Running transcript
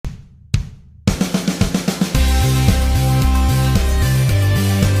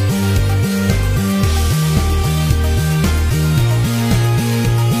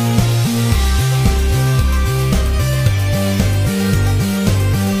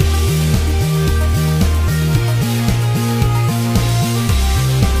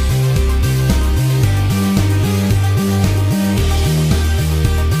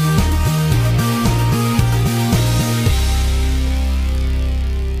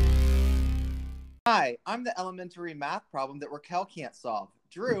Hi, I'm the elementary math problem that Raquel can't solve.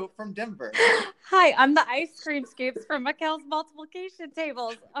 Drew from Denver. Hi, I'm the ice cream scoops from Mikkel's multiplication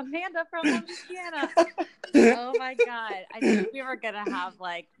tables. Amanda from Louisiana. Oh my God. I think we were going to have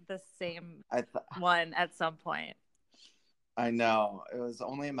like the same one at some point. I know. It was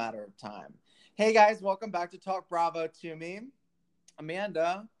only a matter of time. Hey guys, welcome back to Talk Bravo to me.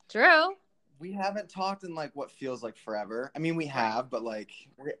 Amanda. Drew. We haven't talked in like what feels like forever. I mean, we have, but like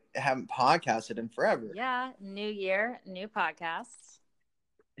we haven't podcasted in forever. Yeah. New year, new podcast.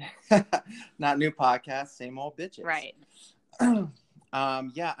 Not new podcast, same old bitches. Right.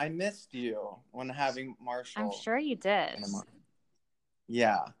 Yeah, I missed you when having Marshall. I'm sure you did.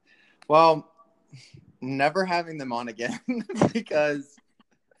 Yeah. Well, never having them on again because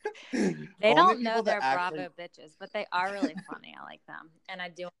they don't know they're Bravo bitches, but they are really funny. I like them. And I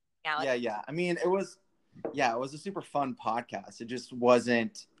do hang out. Yeah. I mean, it was a super fun podcast. It just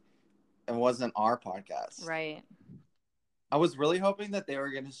wasn't our podcast. Right. I was really hoping that they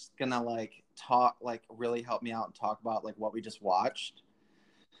were gonna like talk, like really help me out and talk about like what we just watched.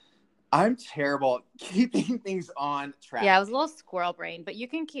 I'm terrible at keeping things on track. Yeah, I was a little squirrel brain, but you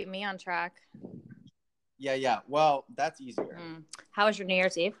can keep me on track. Yeah. Well, that's easier. How was your New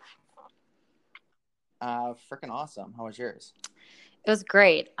Year's Eve? Freaking awesome. How was yours? It was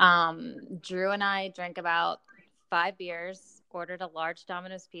great. Drew and I drank about 5 beers, ordered a large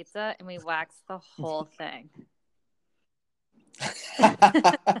Domino's pizza, and we waxed the whole thing.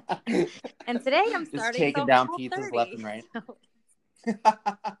 And today I'm starting just taking down pizzas left and right.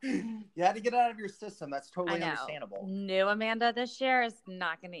 You had to get it out of your system. That's totally understandable. New Amanda this year is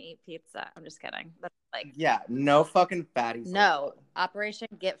not going to eat pizza. I'm just kidding. That's no fucking fatties. No, Operation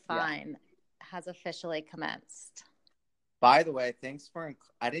Get Fine has officially commenced. By the way,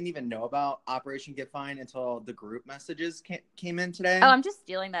 I didn't even know about Operation Get Fine until the group messages came in today. Oh, I'm just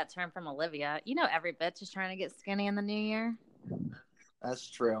stealing that term from Olivia. You know, every bitch is trying to get skinny in the new year. That's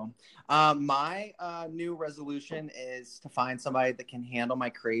true. My new resolution is to find somebody that can handle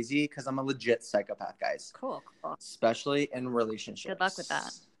my crazy because I'm a legit psychopath, guys. Cool. Especially in relationships. Good luck with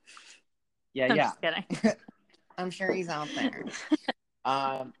that. Yeah. I'm just kidding. I'm sure he's out there.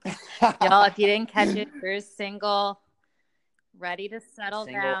 Y'all, if you didn't catch it, Drew's single, ready to settle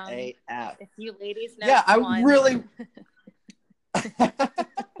down. AF. If you ladies know I really...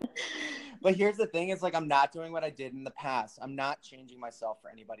 But here's the thing, it's like I'm not doing what I did in the past. I'm not changing myself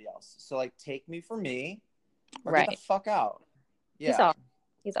for anybody else. So like take me for me or get the fuck out. Yeah.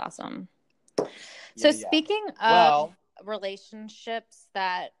 He's awesome. So speaking of relationships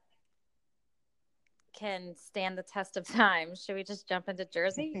that can stand the test of time, should we just jump into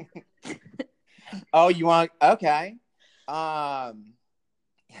Jersey? Oh, you want okay. Yeah,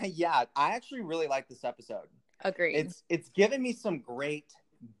 I actually really like this episode. Agreed. It's given me some great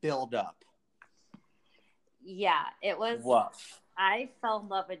build up. Yeah, it was. Woof. I fell in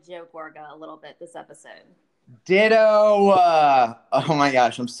love with Joe Gorga a little bit this episode. Ditto. Oh my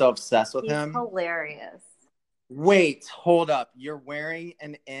gosh, I'm so obsessed with him. He's hilarious. Wait, hold up. You're wearing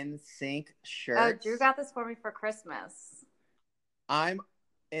an NSYNC shirt. Oh, Drew got this for me for Christmas. I'm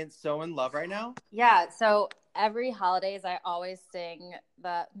so in love right now. Yeah, so every holidays I always sing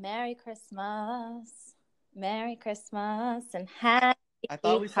the Merry Christmas, and Happy I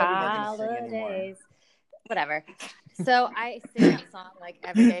thought we said we weren't Holidays. going to sing anymore. Whatever. So I sing that song like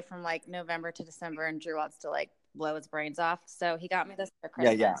every day from like November to December, and Drew wants to like blow his brains off. So he got me this for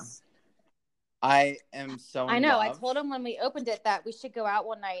Christmas. Yeah. I am so in love. I told him when we opened it that we should go out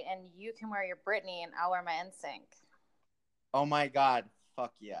one night and you can wear your Britney and I'll wear my NSYNC. Oh my God.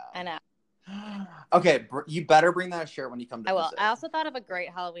 Fuck yeah. I know. Okay, you better bring that shirt when you come to visit. I also thought of a great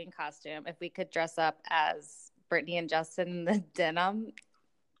Halloween costume if we could dress up as Brittany and Justin in the denim.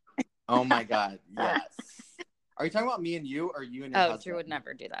 Oh my God, yes. Are you talking about me and you or you and your husband? Drew would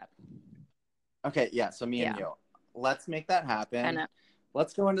never do that. Okay, yeah, so me and you. Let's make that happen. I know.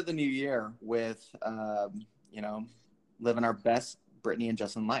 Let's go into the new year with, living our best Brittany and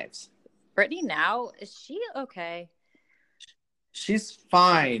Justin lives. Brittany now, is she okay? She's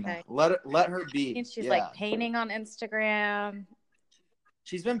fine. Okay. Let her be. She's like painting on Instagram.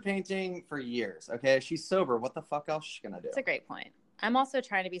 She's been painting for years. Okay, she's sober. What the fuck else is she gonna do? That's a great point. I'm also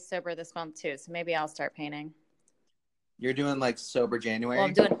trying to be sober this month too, so maybe I'll start painting. You're doing like sober January? Well,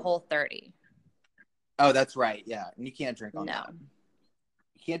 I'm doing Whole30. Oh, that's right. Yeah, and you can't drink on that. No,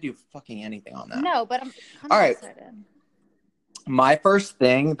 you can't do fucking anything on that. No, but I'm all right. Excited. My first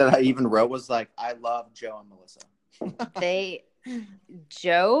thing that I even wrote was like, I love Joe and Melissa.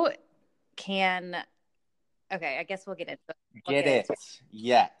 Joe can. Okay, I guess we'll get into it. Get it?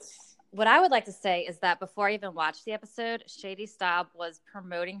 Yes. What I would like to say is that before I even watched the episode, Shady Staub was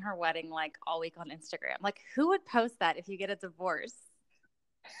promoting her wedding like all week on Instagram. Like, who would post that if you get a divorce?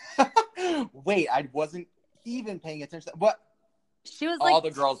 Wait, I wasn't even paying attention. What? She was all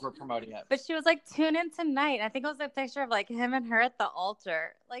the girls were promoting it. But she was like, tune in tonight. I think it was a picture of like him and her at the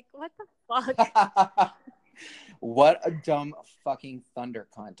altar. Like, what the fuck? What a dumb fucking thunder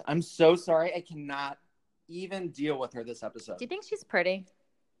cunt. I'm so sorry. I cannot even deal with her this episode. Do you think she's pretty?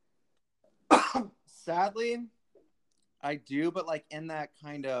 Sadly, I do, but like in that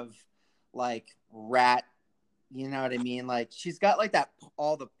kind of like rat, you know what I mean? Like she's got like that,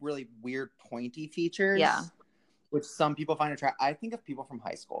 all the really weird pointy features. Yeah. Which some people find attractive. I think of people from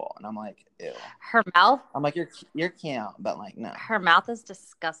high school, and I'm like, ew. Her mouth? I'm like, you're cute, but like, no. Her mouth is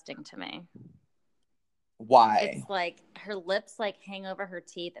disgusting to me. Why? It's like her lips like hang over her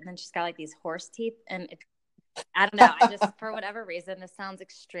teeth, and then she's got like these horse teeth, and I don't know. I just, for whatever reason, this sounds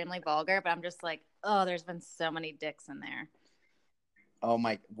extremely vulgar, but I'm just like, oh, there's been so many dicks in there. Oh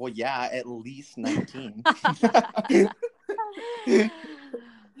my, well, yeah, at least 19.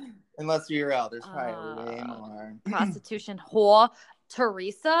 Unless you're out, there's probably way more. Prostitution whore.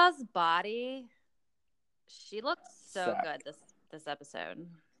 Teresa's body, she looked so good this episode.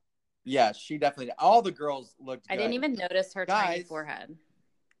 Yeah, she definitely did. All the girls looked good. I didn't even notice her tiny forehead.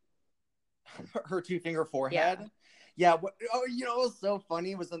 Her 2-finger forehead? Yeah. You know what was so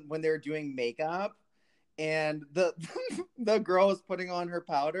funny was when they were doing makeup and the the girl was putting on her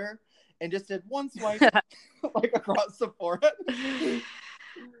powder and just did one swipe like across the forehead.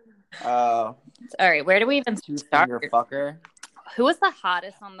 All right, where do we even start? Fucker. Who was the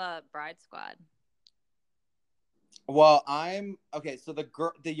hottest on the bride squad? Well, okay. So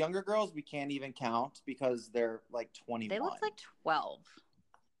the younger girls we can't even count because they're like 21. They look like 12.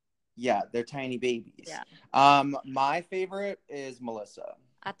 Yeah, they're tiny babies. Yeah. My favorite is Melissa.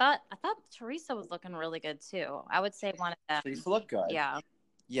 I thought Teresa was looking really good too. I would say one of them. Teresa looked good. Yeah.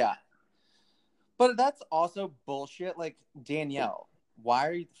 Yeah. But that's also bullshit. Like, Danielle,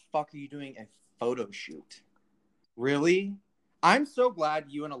 the fuck are you doing a photo shoot? Really? I'm so glad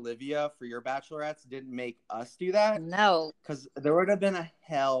you and Olivia for your bachelorettes didn't make us do that. No. Because there would have been a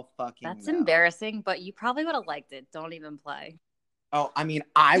hell fucking That's embarrassing, but you probably would have liked it. Don't even play. Oh, I mean,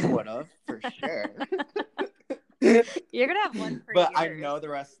 I would have, for sure. You're going to have one for yours. But I know the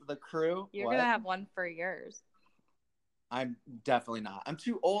rest of the crew. You're going to have one for yours. I'm definitely not. I'm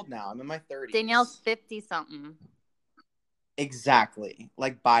too old now. I'm in my 30s. Danielle's 50-something. Exactly.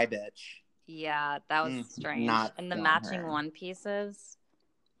 Like, bye, bitch. Yeah, that was strange. And the matching one pieces.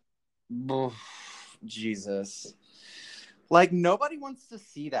 Jesus. Like, nobody wants to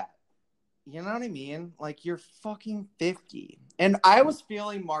see that. You know what I mean? Like, you're fucking 50. And I was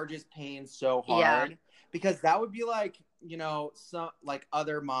feeling Marge's pain so hard because that would be like, you know, some like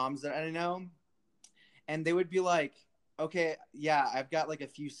other moms that I know. And they would be like, okay, yeah, I've got like a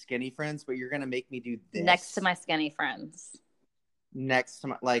few skinny friends, but you're going to make me do this. Next to my skinny friends. Next to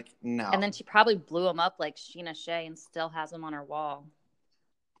my, like, no. And then she probably blew them up like Sheena Shea and still has them on her wall.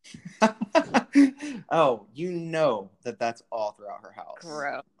 Oh, you know that's all throughout her house.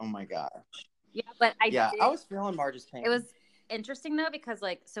 Gross. Oh my gosh. Yeah, but I was feeling Marge's pain. It was interesting though because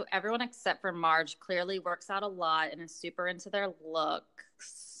like so everyone except for Marge clearly works out a lot and is super into their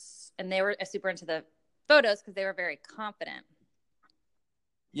looks, and they were super into the photos because they were very confident.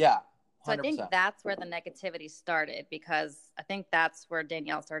 Yeah. 100%. So I think that's where the negativity started because I think that's where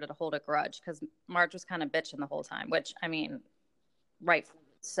Danielle started to hold a grudge because Marge was kind of bitching the whole time, which I mean, right.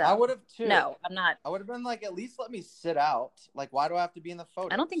 So I would have too. No, I'm not. I would have been like, at least let me sit out. Like, why do I have to be in the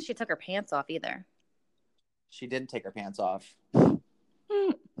photo? I don't think she took her pants off either. She didn't take her pants off.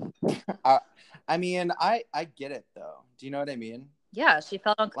 I mean, I get it though. Do you know what I mean? Yeah, she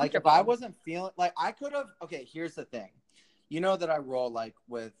felt uncomfortable. Like if I wasn't feeling like I could have. Okay, here's the thing. You know that I roll like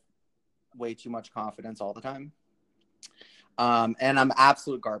with way too much confidence all the time. And I'm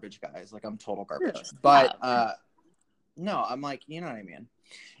absolute garbage, guys. Like I'm total garbage. But no, I'm like, you know what I mean?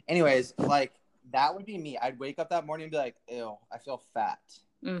 Anyways, like that would be me. I'd wake up that morning and be like, ew, I feel fat.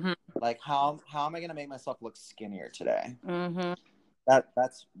 Mm-hmm. Like how am I gonna make myself look skinnier today? Mm-hmm.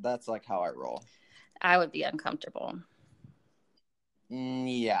 That's like how I roll. I would be uncomfortable.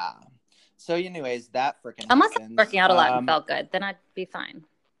 Yeah. So anyways, that freaking unless happens. I'm working out a lot and felt good, then I'd be fine.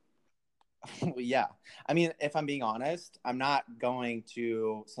 Yeah. I mean, if I'm being honest, I'm not going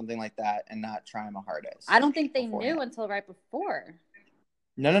to something like that and not try my hardest. I don't think they knew until right before.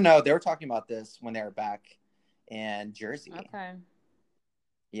 No. They were talking about this when they were back in Jersey. Okay.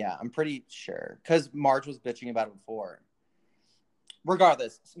 Yeah, I'm pretty sure. Because Marge was bitching about it before.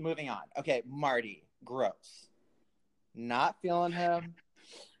 Regardless, moving on. Okay, Marty, gross. Not feeling him.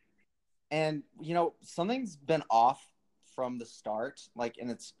 And something's been off from the start, like,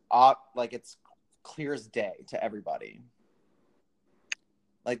 and it's off, like it's clear as day to everybody.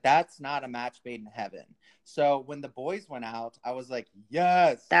 Like, that's not a match made in heaven. So when the boys went out, I was like,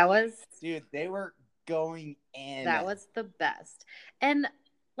 yes. Dude, they were going in. That was the best. And,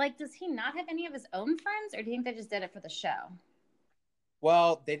 like, does he not have any of his own friends, or do you think they just did it for the show?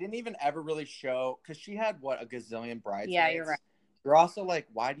 Well, they didn't even ever really show, because she had, a gazillion bridesmaids? Yeah, you're right. You're also like,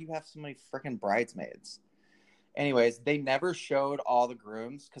 why do you have so many freaking bridesmaids? Anyways, they never showed all the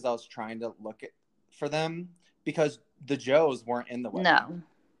grooms, because I was trying to look for them, because the Joes weren't in the wedding. No.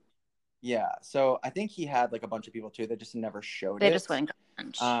 Yeah, so I think he had like a bunch of people too that just never showed it. They just went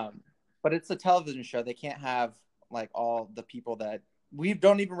and but it's a television show. They can't have like all the people that we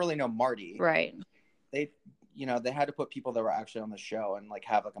don't even really know Marty. Right. They had to put people that were actually on the show and like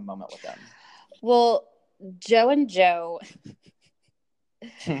have like a moment with them. Well, Joe and Joe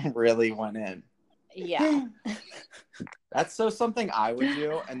really went in. Yeah. That's something I would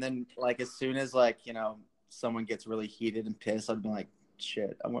do. And then like as soon as like, someone gets really heated and pissed, I'd be like,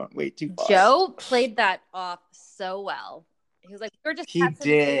 shit, I went way too far. Joe played that off so well. He was like, "We're just he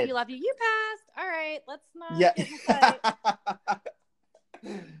did. We love you. You passed. All right, let's not." Yeah. Get in the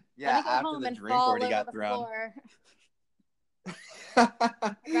fight. Yeah. After the drink already got thrown.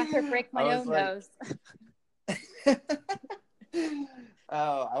 I'd rather break my own nose.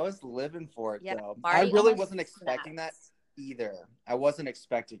 Oh, I was living for it though. Marty I really wasn't expecting that either. I wasn't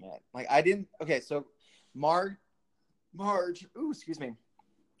expecting it. Like I didn't. Okay, so Marge, excuse me.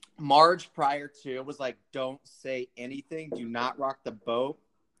 Marge prior to was like, don't say anything. Do not rock the boat.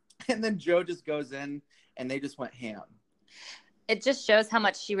 And then Joe just goes in and they just went ham. It just shows how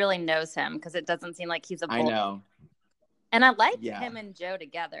much she really knows him because it doesn't seem like he's a bull. I know. And I like him and Joe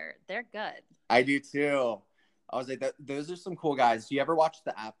together. They're good. I do too. I was like, those are some cool guys. Do you ever watch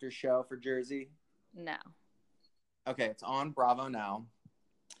the after show for Jersey? No. Okay, it's on Bravo now.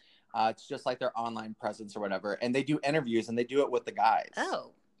 It's just like their online presence or whatever. And they do interviews and they do it with the guys.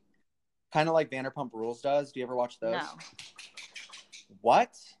 Oh. Kind of like Vanderpump Rules does. Do you ever watch those? No. What?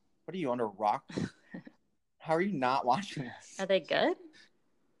 What are you, under a rock? How are you not watching this? Are they good?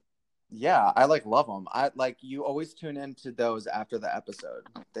 Yeah, I love them. You always tune into those after the episode.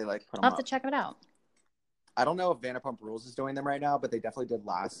 They put them I'll have to check it out. I don't know if Vanderpump Rules is doing them right now, but they definitely did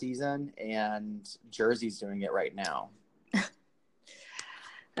last season, and Jersey's doing it right now.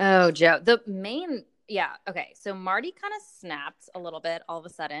 Oh, Joe. Okay. So Marty kind of snapped a little bit all of a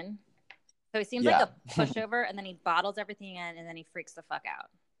sudden. So he seems like a pushover, and then he bottles everything in, and then he freaks the fuck out.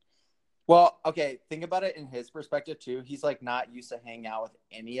 Well, okay, think about it in his perspective, too. He's, not used to hang out with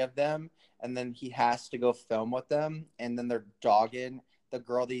any of them, and then he has to go film with them, and then they're dogging the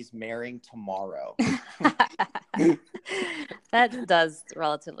girl that he's marrying tomorrow. That does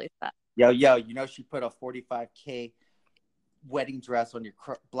relatively suck. Yo, she put a $45K wedding dress on your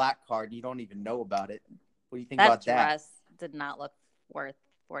black card, and you don't even know about it. What do you think about that? That dress did not look worth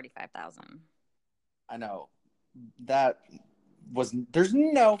 $45,000. I know. There's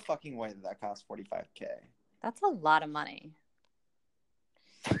no fucking way that cost $45K. That's a lot of money.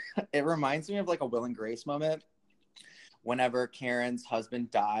 It reminds me of a Will and Grace moment. Whenever Karen's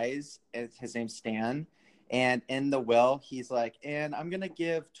husband dies, his name's Stan, and in the will, he's like, and I'm going to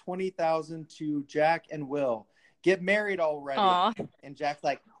give $20,000 to Jack and Will. Get married already. Aww. And Jack's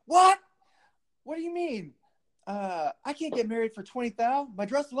like, what? What do you mean? I can't get married for $20,000. My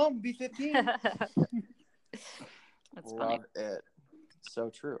dress alone would be $15,000. That's funny. Love it. So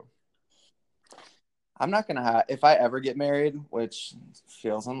true. I'm not going to if I ever get married, which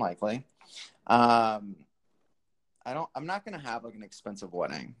feels unlikely, I'm not going to have an expensive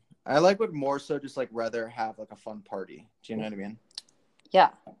wedding. I would more so just rather have a fun party. Do you know what I mean? Yeah,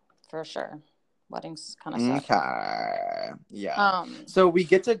 for sure. Weddings kind of suck. Okay. Yeah. So we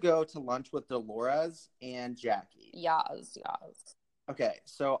get to go to lunch with Dolores and Jackie. Yes. Okay.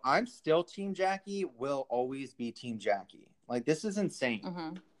 So I'm still Team Jackie. Will always be Team Jackie. This is insane.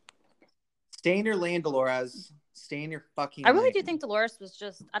 Mm-hmm. Stay in your lane, Dolores. Stay in your fucking I really lane. do think Dolores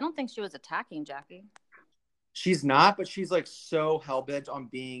I don't think she was attacking Jackie. She's not, but she's so hell-bent on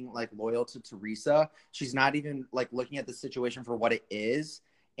being loyal to Teresa. She's not even looking at the situation for what it is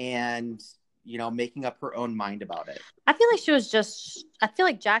and making up her own mind about it. I feel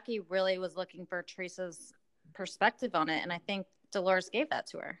like Jackie really was looking for Teresa's perspective on it, and I think Dolores gave that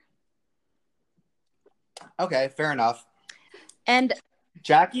to her. Okay, fair enough. And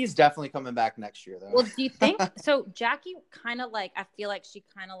Jackie's definitely coming back next year, though. Well, do you think so? Jackie kind of I feel like she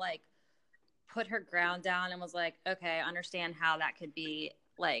kind of put her ground down and was like, okay, I understand how that could be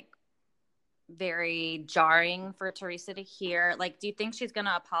very jarring for Teresa to hear. Like, do you think she's going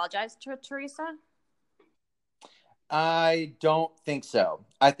to apologize to Teresa? I don't think so.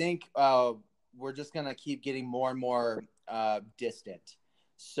 I think we're just going to keep getting more and more distant.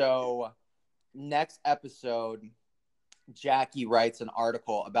 So next episode, Jackie writes an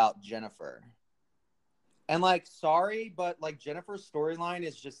article about Jennifer. And like, sorry, but like Jennifer's storyline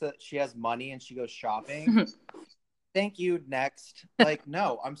is just that she has money and she goes shopping. Thank you. Next. Like,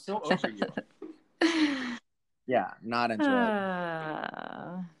 no, I'm so over you. Yeah, not into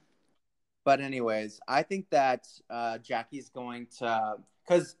it. But anyways, I think that Jackie's going to,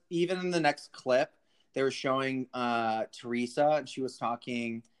 because even in the next clip, they were showing Teresa, and she was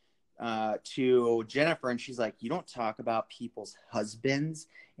talking to Jennifer, and she's like, you don't talk about people's husbands,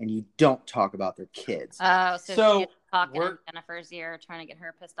 and you don't talk about their kids. Oh, so she's talking in Jennifer's ear, trying to get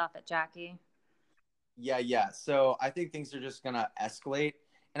her pissed off at Jackie. Yeah. So I think things are just going to escalate.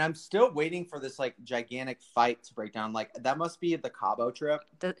 And I'm still waiting for this like gigantic fight to break down. Like that must be the Cabo trip.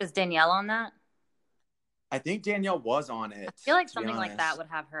 Is Danielle on that? I think Danielle was on it. I feel like something like that would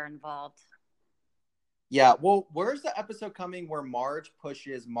have her involved. Yeah. Well, where's the episode coming where Marge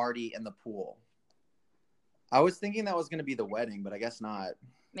pushes Marty in the pool? I was thinking that was going to be the wedding, but I guess not.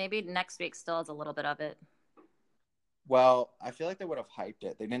 Maybe next week still has a little bit of it. Well, I feel like they would have hyped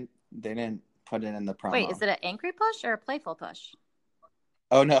it. They didn't put it in the promo. Wait, is it an angry push or a playful push?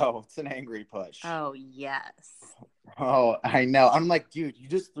 Oh, no, it's an angry push. Oh, yes. Oh, I know. I'm like, dude, you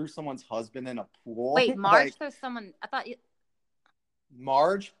just threw someone's husband in a pool? Wait, Marge throws someone... I thought you...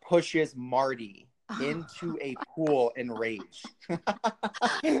 Marge pushes Marty into a pool in rage. I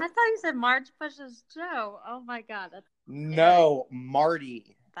thought you said Marge pushes Joe. Oh, my God. That's no,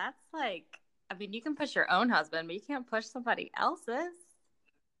 Marty. That's like... I mean, you can push your own husband, but you can't push somebody else's.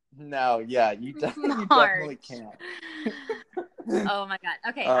 No, yeah, you definitely can't. Oh my God.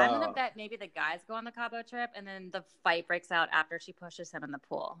 Okay, I'm gonna bet maybe the guys go on the Cabo trip and then the fight breaks out after she pushes him in the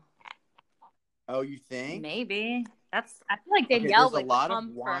pool. Oh, you think? Maybe. I feel like Danielle would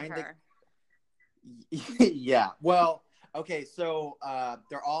come for her. Yeah. Well, okay, so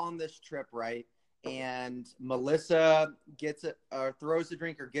they're all on this trip, right? And Melissa throws a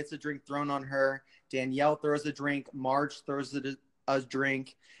drink or gets a drink thrown on her. Danielle throws a drink. Marge throws a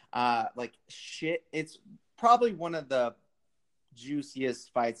drink. Like shit. It's probably one of the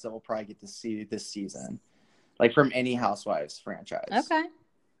juiciest fights that we'll probably get to see this season, like from any Housewives franchise. Okay.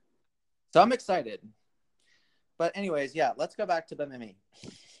 So I'm excited. But anyways, yeah, let's go back to Bimini.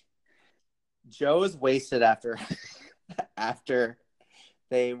 Joe is wasted after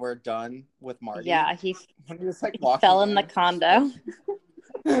they were done with Marty. Yeah, he fell in the condo.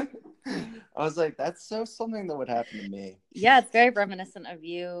 I was like, that's something that would happen to me. Yeah, it's very reminiscent of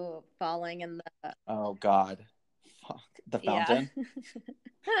you falling in the... Oh, God. Fuck. The fountain.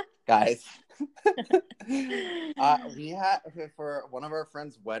 Yeah. Guys. We had, for one of our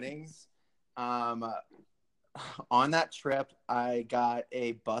friends' weddings, on that trip, I got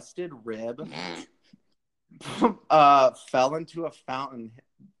a busted rib. Fell into a fountain,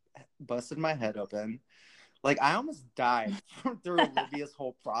 busted my head open. Like, I almost died through Olivia's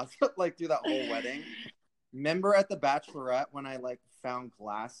whole process, like through that whole wedding. Remember at the Bachelorette when I like found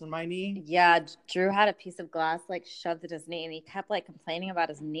glass in my knee? Yeah, Drew had a piece of glass like shoved in his knee, and he kept like complaining about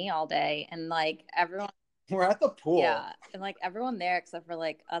his knee all day. And like everyone, we're at the pool. Yeah, and like everyone there except for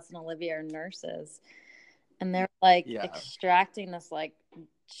like us and Olivia are nurses, and they're like extracting this like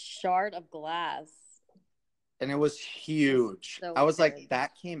shard of glass. And it was huge. So I was big. Like,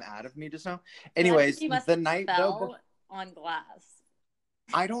 that came out of me just now. Anyways, the night fell on glass.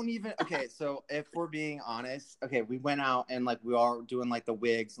 I don't even. Okay, so if we're being honest, okay, we went out and like we all doing like the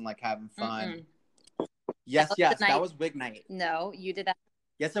wigs and like having fun. Mm-mm. Yes, that was wig night. No, you did that.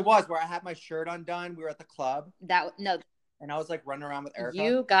 Yes, it was where I had my shirt undone. We were at the club. No. And I was like running around with Erica.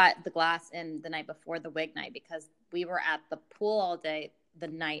 You got the glass in the night before the wig night because we were at the pool all day. The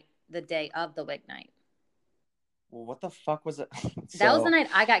day of the wig night. Well, what the fuck was it? That was the night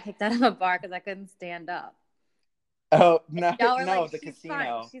I got kicked out of a bar because I couldn't stand up. Oh, no, like, the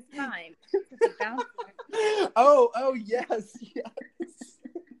casino. She's fine. Oh, yes.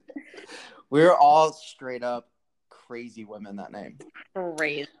 We were all straight up crazy women that night.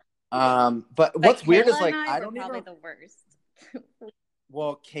 Crazy. But what's weird is like, I don't probably the worst.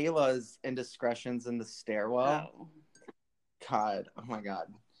 Well, Kayla's indiscretions in the stairwell. Oh. God, oh my God.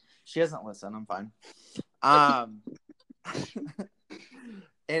 She doesn't listen. I'm fine.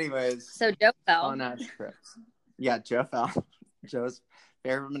 Anyways. So Joe fell. On our trips. Yeah, Joe fell. Joe's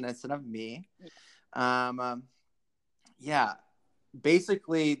very reminiscent of me. Yeah.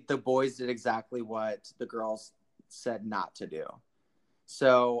 Basically, the boys did exactly what the girls said not to do.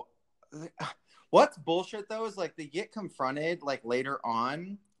 So, What's bullshit though is like they get confronted like later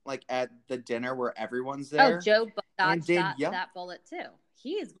on, like at the dinner where everyone's there. Oh, Joe dodged that bullet too.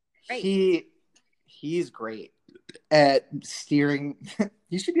 He's great. He's great at steering.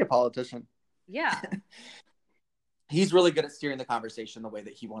 He should be a politician. Yeah. He's really good at steering the conversation the way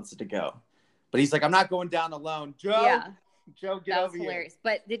that he wants it to go. But he's like, I'm not going down alone. Joe, yeah. Joe, get over hilarious. Here.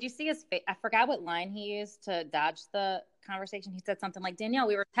 But did you see his face? I forgot what line he used to dodge the conversation. He said something like, Danielle,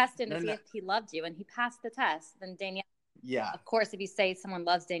 we were testing to see if he loved you, and he passed the test. Then Danielle, of course, if you say someone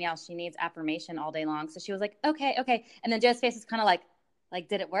loves Danielle, she needs affirmation all day long. So she was like, okay. And then Joe's face is kind of like,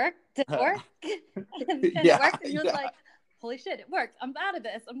 did it work? Did it work? And it worked, and he was like, holy shit, it worked. I'm out of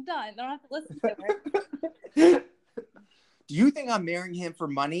this. I'm done. I don't have to listen to her. Do you think I'm marrying him for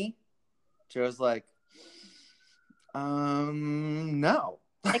money? Joe's like, no.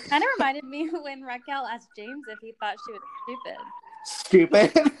 It kind of reminded me when Raquel asked James if he thought she was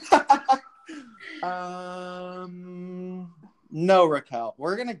stupid. No, Raquel.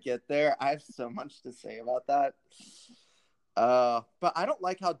 We're gonna get there. I have so much to say about that. But I don't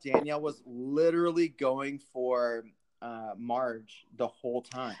like how Danielle was literally going for Marge the whole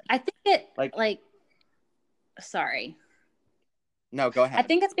time. I think it sorry. No, go ahead. I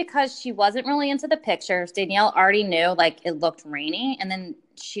think it's because she wasn't really into the pictures. Danielle already knew like it looked rainy, and then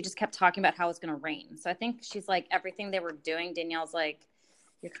she just kept talking about how it's going to rain. So I think she's like, everything they were doing, Danielle's like,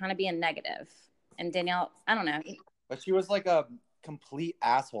 you're kind of being negative. And Danielle, I don't know. But she was like a complete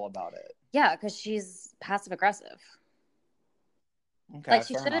asshole about it. Yeah, because she's passive aggressive. Okay, like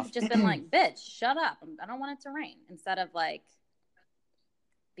she should have just been like, bitch, shut up. I don't want it to rain. Instead of like,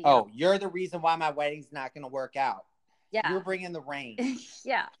 you're the reason why my wedding's not going to work out. Yeah. You're bringing the rain.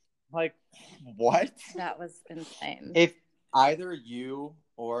 Yeah. Like, what? That was insane. If either you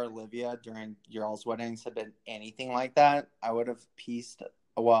or Olivia during your all's weddings had been anything like that, I would have pieced.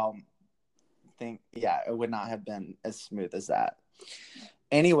 Well, it would not have been as smooth as that.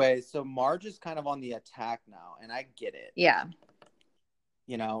 Anyway, so Marge is kind of on the attack now, and I get it. Yeah.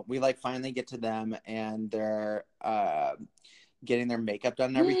 You know, we like finally get to them, and they're getting their makeup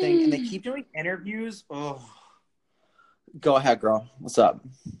done and everything, and they keep doing interviews. Oh. Go ahead, girl. What's up?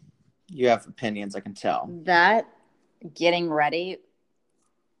 You have opinions, I can tell. That getting ready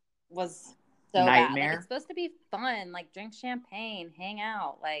was so nightmare. Bad. Like, it's supposed to be fun, like drink champagne, hang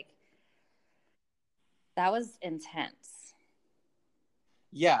out. Like, that was intense.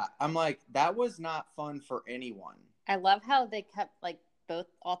 Yeah, I'm like, that was not fun for anyone. I love how they kept like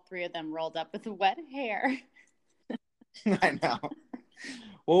all three of them rolled up with wet hair. I know.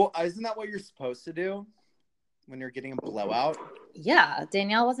 Well, isn't that what you're supposed to do when you're getting a blowout? Yeah,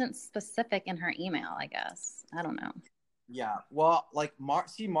 Danielle wasn't specific in her email, I guess. I don't know. Yeah, well, like,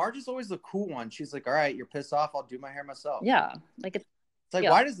 Marge is always the cool one. She's like, all right, you're pissed off, I'll do my hair myself. Yeah, like it's like,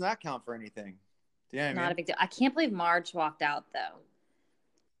 why doesn't that count for anything? Do you know what I mean? Not a big deal. I can't believe Marge walked out, though.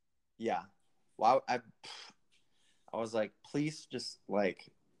 Yeah. Well, I was like, please just, like,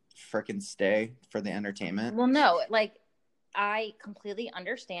 freaking stay for the entertainment. Well, no, like, I completely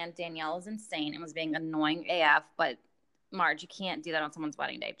understand Danielle is insane and was being annoying AF, but Marge, you can't do that on someone's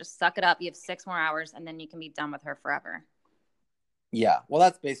wedding day. Just suck it up. You have 6 more hours, and then you can be done with her forever. Yeah. Well,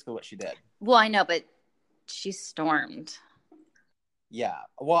 that's basically what she did. Well, I know, but she stormed. Yeah.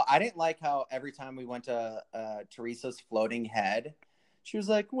 Well, I didn't like how every time we went to Teresa's floating head, she was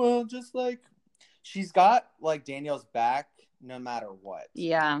like, well, just like, she's got like Danielle's back no matter what.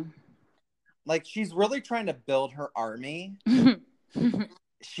 Yeah. Like, she's really trying to build her army.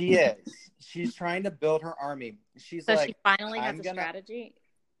 She is. She's trying to build her army. She's so like, she finally has a strategy.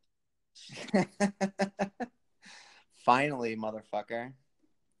 Finally, motherfucker.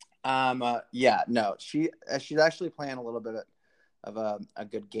 Yeah, no, she's actually playing a little bit of a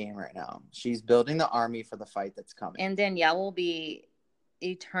good game right now. She's building the army for the fight that's coming. And Danielle will be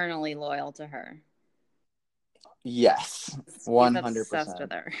eternally loyal to her. Yes, 100%. Obsessed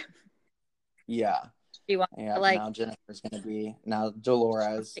with her. Yeah. She wants now Jennifer's gonna be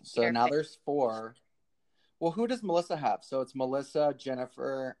Dolores. So now there's 4. Well, who does Melissa have? So it's Melissa,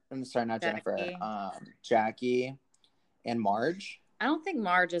 Jennifer. I'm sorry, not Jackie. Jennifer. Jackie, and Marge. I don't think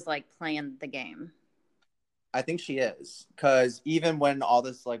Marge is like playing the game. I think she is, because even when all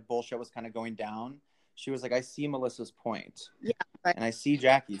this like bullshit was kind of going down, she was like, "I see Melissa's point, and I see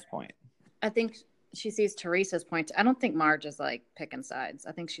Jackie's point." I think she sees Teresa's point. I don't think Marge is like picking sides.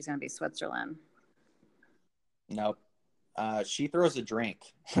 I think she's gonna be Switzerland. Nope. She throws a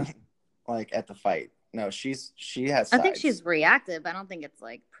drink like at the fight. No, she has sides. I think she's reactive. I don't think it's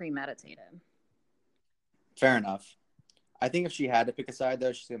like premeditated. Fair enough. I think if she had to pick a side,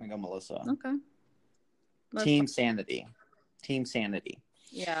 though, she's gonna go Melissa. Okay. Team Sanity.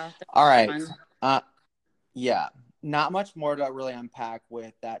 Yeah. All right. Fun. Yeah. Not much more to really unpack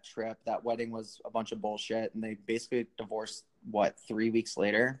with that trip. That wedding was a bunch of bullshit, and they basically divorced, 3 weeks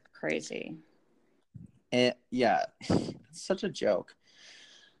later? Crazy. Yeah. It's such a joke.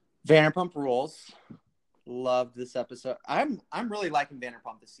 Vanderpump Rules. Loved this episode. I'm really liking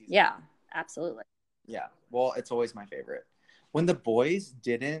Vanderpump this season. Yeah, absolutely. Yeah. Well, it's always my favorite. When the boys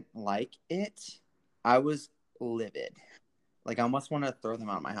didn't like it, I was livid. Like, I almost want to throw them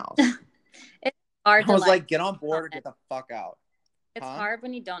out of my house. It's hard. I was like, get on board or get the fuck out. It's hard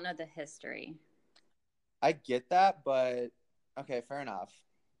when you don't know the history. I get that, but okay, fair enough.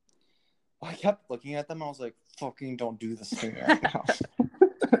 I kept looking at them. I was like, fucking don't do this to me right now.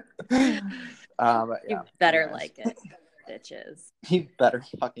 But yeah, you better like it, bitches. You better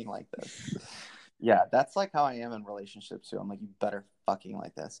fucking like this. Yeah, that's like how I am in relationships too. I'm like, you better fucking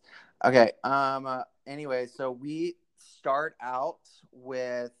like this. Okay. Anyway, so we start out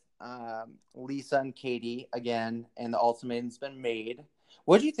with Lisa and Katie again, and the ultimatum's been made.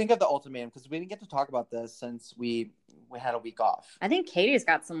 What do you think of the ultimatum? Because we didn't get to talk about this since we had a week off. I think Katie's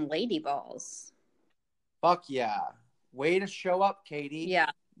got some lady balls. Fuck yeah. Way to show up, Katie. Yeah.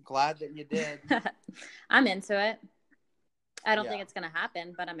 Glad that you did. I'm into it. I don't think it's going to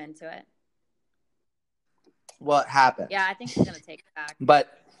happen, but I'm into it. Well, it happened. Yeah, I think she's going to take it back.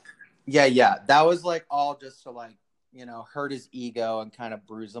 But, yeah. That was like all just to like, hurt his ego and kind of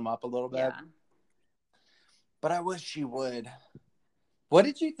bruise him up a little bit. Yeah. But I wish she would. What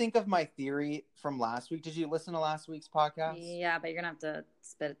did you think of my theory from last week? Did you listen to last week's podcast? Yeah, but you're going to have to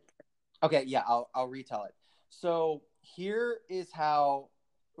spit it. Okay, yeah, I'll retell it. So here is how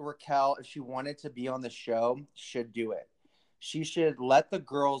Raquel, if she wanted to be on the show, should do it. She should let the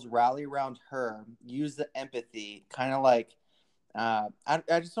girls rally around her, use the empathy, kind of like, I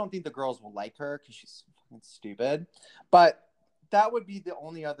just don't think the girls will like her because she's fucking stupid. But that would be the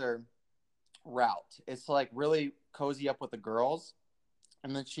only other route. It's to like really cozy up with the girls.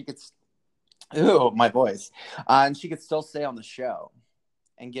 And then she could, my voice. And she could still stay on the show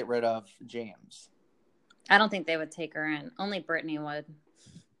and get rid of James. I don't think they would take her in. Only Brittany would.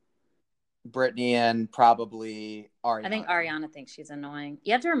 Brittany and probably Ariana. I think Ariana thinks she's annoying.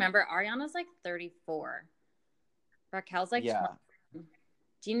 You have to remember, Ariana's like 34. Raquel's like 20.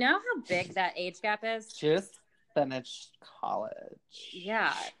 Do you know how big that age gap is? Just finished college.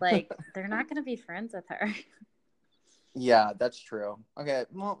 Yeah, like they're not going to be friends with her. Yeah, that's true. Okay,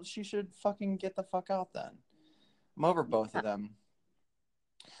 well, she should fucking get the fuck out then. I'm over both of them.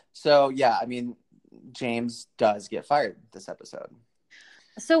 So, yeah, I mean, James does get fired this episode.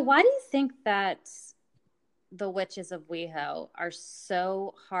 So why do you think that the Witches of WeHo are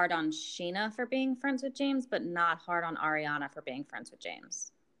so hard on Sheena for being friends with James, but not hard on Ariana for being friends with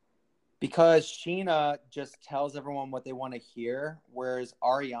James? Because Sheena just tells everyone what they want to hear, whereas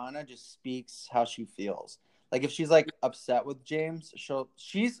Ariana just speaks how she feels. Like, if she's, like, upset with James,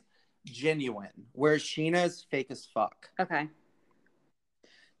 she's genuine, whereas Sheena is fake as fuck. Okay.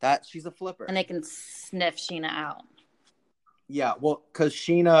 She's a flipper. And they can sniff Sheena out. Yeah, well, because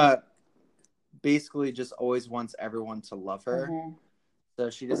Sheena basically just always wants everyone to love her. Mm-hmm. So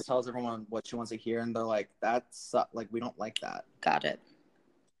she just tells everyone what she wants to hear, and they're like, that's, like, we don't like that. Got it.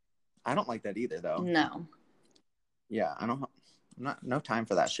 I don't like that either, though. No. Yeah, no time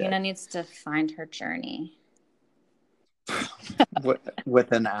for that shit. Sheena needs to find her journey.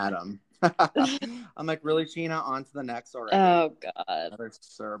 with an Adam. I'm like, really, Sheena? On to the next already. Oh, God. Another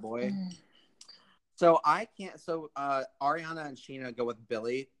sir boy. So Ariana and Sheena go with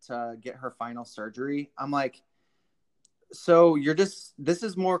Billy to get her final surgery. I'm like, so this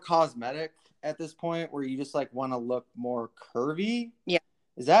is more cosmetic at this point where you just like want to look more curvy? Yeah.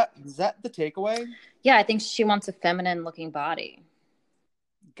 Is that the takeaway? Yeah, I think she wants a feminine looking body.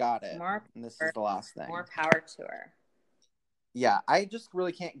 Got it. And this is the last thing. More power to her. Yeah, I just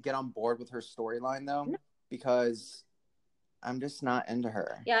really can't get on board with her storyline though, because I'm just not into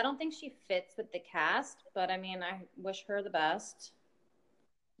her. Yeah, I don't think she fits with the cast, but I mean, I wish her the best.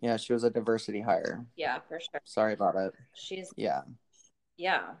 Yeah, she was a diversity hire. Yeah, for sure. Sorry about it. Yeah.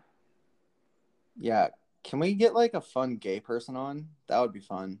 Yeah. Can we get like a fun gay person on? That would be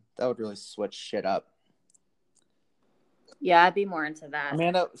fun. That would really switch shit up. Yeah, I'd be more into that.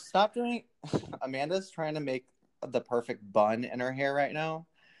 Amanda, stop doing. Amanda's trying to make the perfect bun in her hair right now.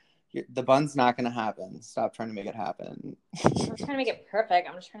 The bun's not going to happen. Stop trying to make it happen. I'm not trying to make it perfect.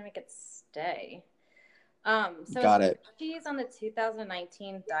 I'm just trying to make it stay. So got it. She's on the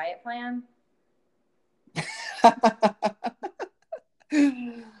 2019 diet plan.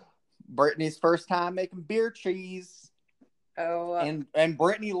 Brittany's first time making beer cheese. Oh. And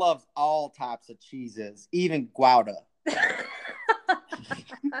Brittany loves all types of cheeses, even Gouda.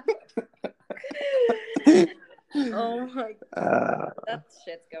 Oh my god, that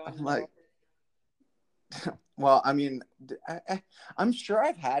shit's going. I'm like, well, I mean, I'm sure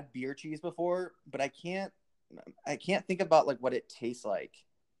I've had beer cheese before, but I can't think about like what it tastes like.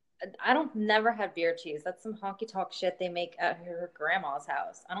 I don't never had beer cheese. That's some honky tonk shit they make at her grandma's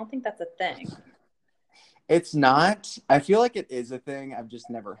house. I don't think that's a thing. It's not. I feel like it is a thing. I've just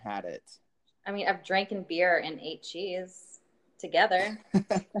never had it. I mean, I've drank beer and ate cheese together.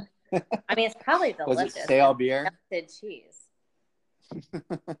 I mean, it's probably delicious. Was it stale beer? Melted cheese.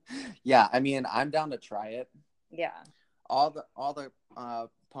 Yeah, I mean, I'm down to try it. Yeah. All the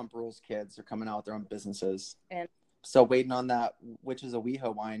Pump Rules kids are coming out with their own businesses. And so waiting on that, which is a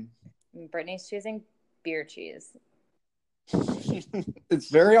WeHo wine. Brittany's choosing beer cheese. It's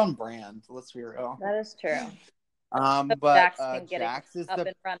very on brand. Let's be real. That is true. But Jax is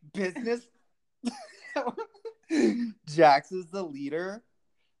the business. Jax is the leader,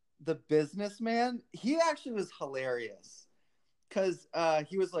 the businessman. He actually was hilarious because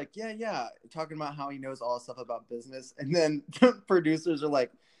he was like, yeah, talking about how he knows all stuff about business, and then the producers are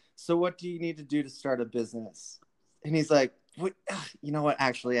like, so what do you need to do to start a business? And he's like, what? You know what?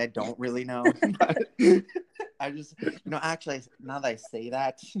 Actually, I don't really know. I just, actually, now that I say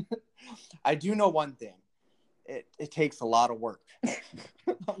that, I do know one thing. It takes a lot of work.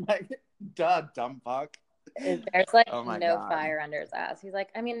 I'm like, duh, dumb fuck. There's like no fire under his ass. He's like,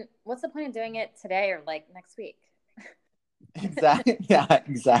 I mean, what's the point of doing it today or like next week? Exactly. Yeah,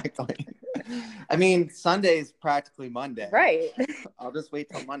 exactly. I mean, Sunday's practically Monday. Right. I'll just wait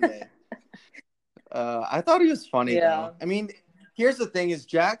till Monday. I thought he was funny though. I mean, here's the thing: is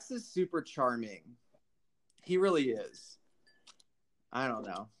Jax is super charming. He really is. I don't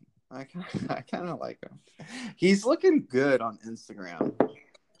know. I kind of like him. He's looking good on Instagram.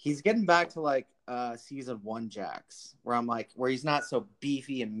 He's getting back to like season 1 Jax, where he's not so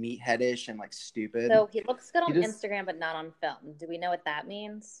beefy and meatheadish and like stupid. So he looks good on Instagram, but not on film. Do we know what that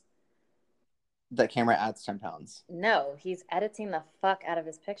means? The camera adds 10 pounds. No, he's editing the fuck out of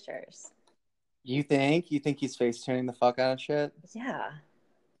his pictures. You think he's face tuning the fuck out of shit? Yeah.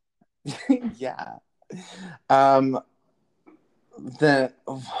 Yeah.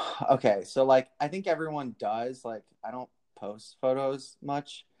 Okay, so like I think everyone does. Like I don't post photos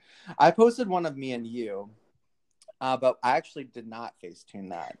much. I posted one of me and you, but I actually did not face tune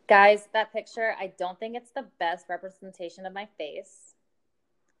that. Guys, that picture, I don't think it's the best representation of my face.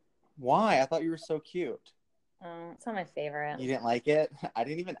 Why? I thought you were so cute. It's not my favorite. You didn't like it? I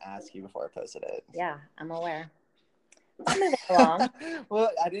didn't even ask you before I posted it. Yeah, I'm aware. Let's move along.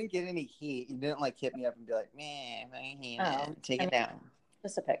 Well, I didn't get any heat. You didn't like hit me up and be like, man, take it down.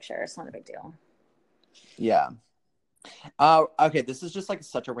 Just a picture. It's not a big deal. Yeah. Okay, this is just like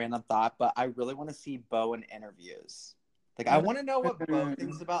such a random thought, but I really want to see Bo in interviews. Like, I want to know what Bo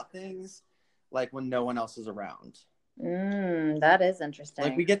thinks about things, like when no one else is around. That is interesting.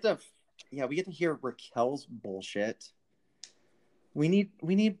 Like we get to hear Raquel's bullshit. We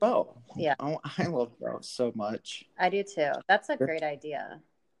need Bo. Yeah. Oh, I love Bo so much. I do too. That's a great idea.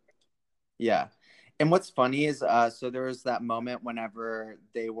 Yeah. And what's funny is, so there was that moment whenever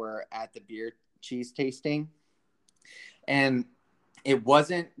they were at the beer cheese tasting, and they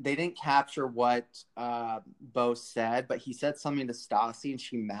didn't capture what Bo said, but he said something to Stassi and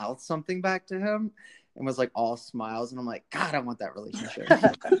she mouthed something back to him and was like all smiles. And I'm like, God, I want that relationship.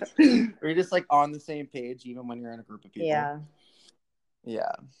 We're just like on the same page, even when you're in a group of people. Yeah.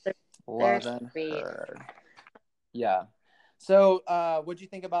 Yeah. Loving her. Yeah. So, what'd you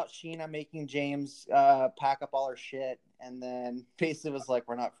think about Scheana making James pack up all her shit and then basically was like,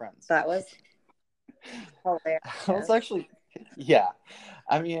 we're not friends? That was hilarious. I was actually, yeah.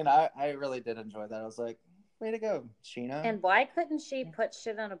 I mean, I really did enjoy that. I was like, way to go, Scheana. And why couldn't she put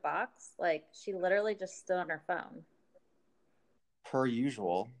shit in a box? Like, she literally just stood on her phone. Per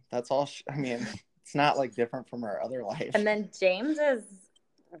usual. That's all. I mean, it's not like different from her other life. And then James's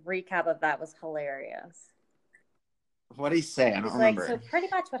recap of that was hilarious. What did he say? I don't remember. So pretty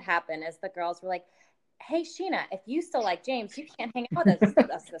much what happened is the girls were like, hey, Scheana, if you still like James, you can't hang out with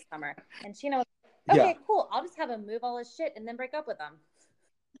us this summer. And Scheana was like, okay, cool. I'll just have him move all his shit and then break up with him.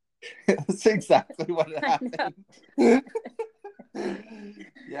 That's exactly what happened.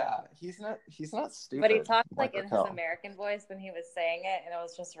 Yeah, he's not stupid. But he talked like in his American voice when he was saying it, and it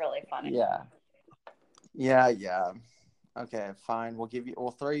was just really funny. Yeah. Okay, fine.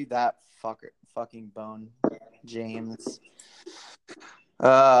 We'll throw you that fucking bone, James.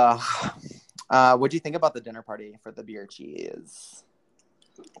 What'd you think about the dinner party for the beer cheese?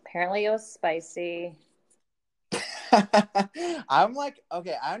 Apparently it was spicy. I'm like,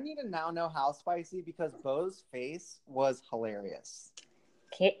 okay, I need to now know how spicy because Bo's face was hilarious.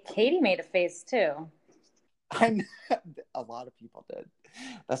 Katie made a face too. A lot of people did.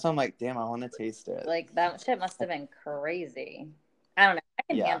 That's why I'm like, damn, I want to taste it. Like, that shit must have been crazy. I don't know.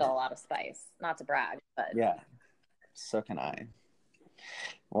 I can handle a lot of spice. Not to brag, but yeah, so can I.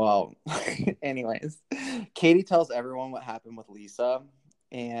 Well, anyways, Katie tells everyone what happened with Lisa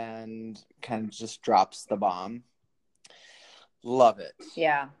and kind of just drops the bomb. Love it.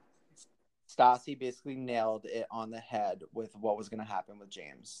 Yeah. Stassi basically nailed it on the head with what was going to happen with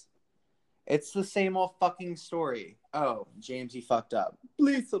James. It's the same old fucking story. Oh, James, he fucked up.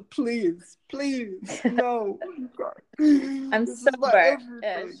 Lisa, please, no. I'm sober.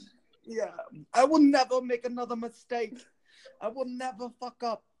 Yeah, I will never make another mistake. I will never fuck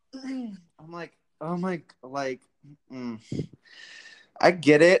up. I'm like, oh my, like, I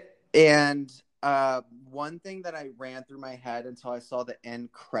get it. And one thing that I ran through my head until I saw the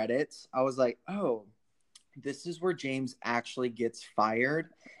end credits, I was like, oh, this is where James actually gets fired.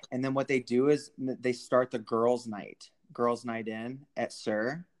 And then what they do is they start the girls' night in at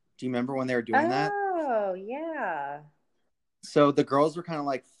SUR. Do you remember when they were doing that? Oh, yeah. So the girls were kind of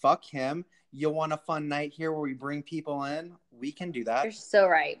like, fuck him. You want a fun night here where we bring people in? We can do that. You're so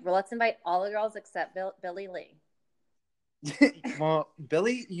right. Well, let's invite all the girls except Billy Lee. Well,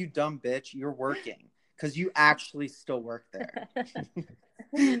 Billy, you dumb bitch, you're working because you actually still work there.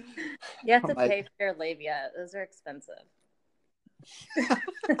 You have to pay for your labia. Those are expensive.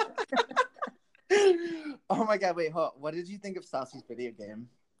 Oh my god, wait, what did you think of Stassi's video game?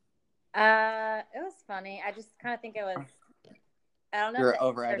 It was funny. I just kind of think it was, I don't know You're if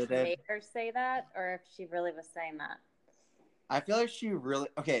over-edited. made her say that or if she really was saying that. I feel like she really,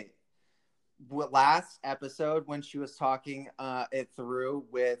 okay, last episode when she was talking it through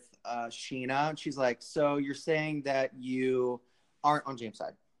with Sheena, she's like, so you're saying that you aren't on James'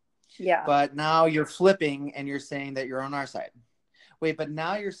 side. Yeah. But now you're flipping and you're saying that you're on our side. Wait, but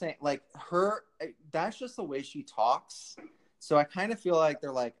now you're saying, like, that's just the way she talks. So I kind of feel like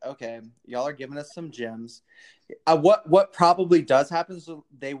they're like, okay, y'all are giving us some gems. What probably does happen is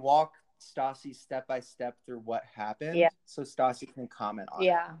they walk Stassi step by step through what happened. Yeah. So Stassi can comment on it.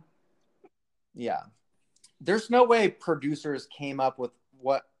 Yeah. Yeah. There's no way producers came up with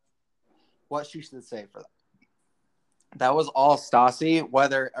what she should say for that. That was all Stassi,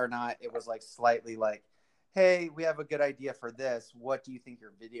 whether or not it was like slightly like, hey, we have a good idea for this. What do you think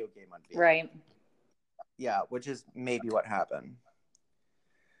your video game would be? Right. Yeah, which is maybe what happened.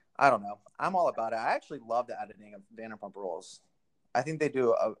 I don't know. I'm all about it. I actually love the editing of Vanderpump Rules. I think they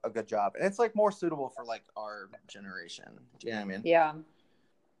do a good job. And it's like more suitable for like our generation. Do you know what I mean? Yeah.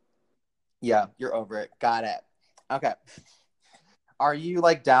 Yeah, you're over it. Got it. Okay. Are you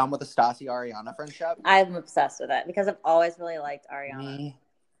like down with the Stassi Ariana friendship? I'm obsessed with it because I've always really liked Ariana. Me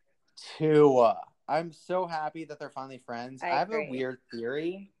too. I'm so happy that they're finally friends. I have a weird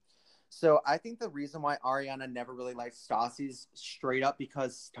theory. So I think the reason why Ariana never really liked Stassi's straight up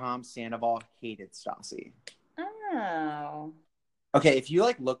because Tom Sandoval hated Stassi. Oh. Okay, if you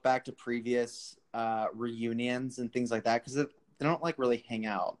like look back to previous reunions and things like that, because they don't like really hang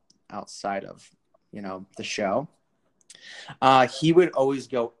out outside of, you know, the show. He would always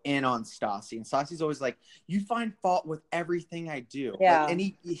go in on Stassi, and Stassi's always like, "You find fault with everything I do." Yeah, like, and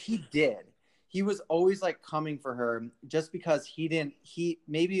he did. He was always like coming for her just because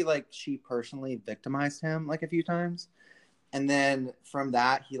maybe like she personally victimized him like a few times, and then from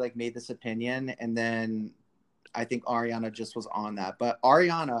that he like made this opinion, and then I think Ariana just was on that. But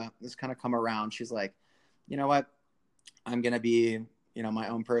Ariana has kind of come around. She's like, you know what, I'm gonna be, you know, my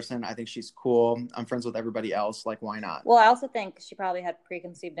own person. I think she's cool. I'm friends with everybody else. Like, why not? Well, I also think she probably had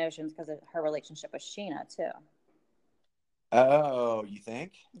preconceived notions because of her relationship with Sheena, too. Oh, you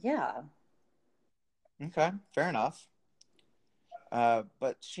think? Yeah. Okay, fair enough.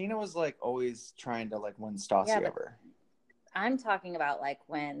 But Sheena was, like, always trying to, like, win Stassi over. I'm talking about, like,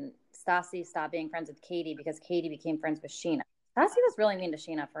 when Stassi stopped being friends with Katie because Katie became friends with Sheena. Stassi was really mean to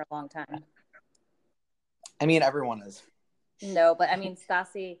Sheena for a long time. I mean, everyone is. No, but I mean,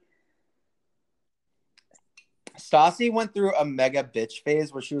 Stassi went through a mega bitch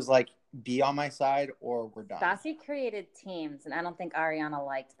phase where she was like, be on my side or we're done. Stassi created teams, and I don't think Ariana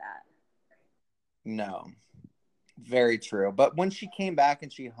liked that. No. Very true. But when she came back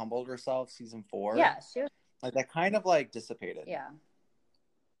and she humbled herself, season 4. Yeah, she was. Like, that kind of, like, dissipated. Yeah.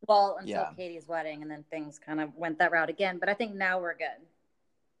 Well, until Katie's wedding, and then things kind of went that route again. But I think now we're good.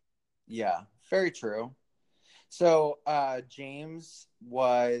 Yeah, very true. So, James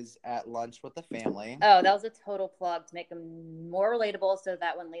was at lunch with the family. Oh, that was a total plug to make him more relatable so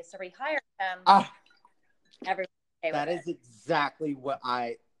that when Lisa rehired him, everyone was okay with it. That is exactly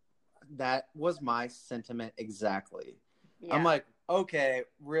that was my sentiment exactly. Yeah. I'm like, okay,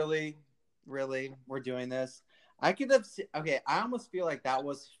 really? Really? We're doing this? I could have okay, I almost feel like that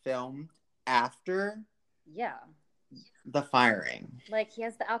was filmed after the firing. Like, he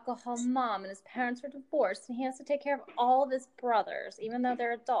has the alcohol mom and his parents were divorced and he has to take care of all of his brothers, even though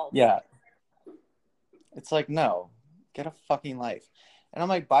they're adults. Yeah. It's like, no, get a fucking life. And I'm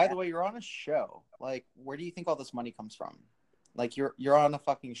like, by the way, you're on a show. Like, where do you think all this money comes from? Like, you're on a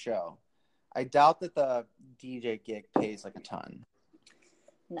fucking show. I doubt that the DJ gig pays like a ton.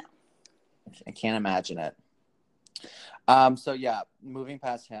 No. I can't imagine it. So yeah, moving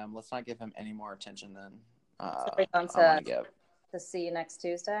past him, let's not give him any more attention than so we're going I want to give. To see you next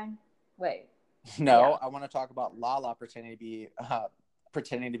Tuesday? Wait. No, I want to talk about Lala pretending to be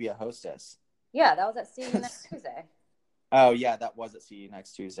a hostess. Yeah, that was at See You Next Tuesday. Oh yeah, that was at See You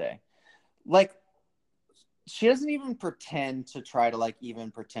Next Tuesday. Like, she doesn't even pretend to try to like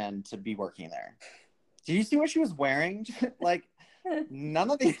even pretend to be working there. Did you see what she was wearing? Like,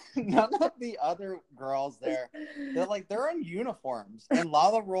 none of the other girls there, they're in uniforms, and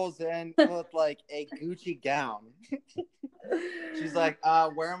Lala rolls in with like a Gucci gown. She's like,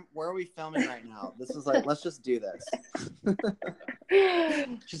 where are we filming right now? This is like, let's just do this.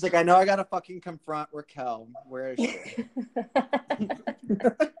 She's like, I know I gotta fucking confront Raquel. Where is she?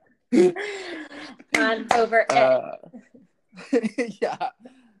 I'm over it. Yeah.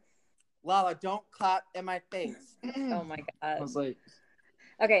 Lala, don't clap in my face. Oh my God. I was like,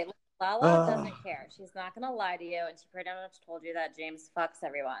 okay, Lala doesn't care. She's not going to lie to you. And she pretty much told you that James fucks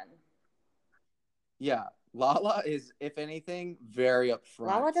everyone. Yeah. Lala is, if anything, very upfront.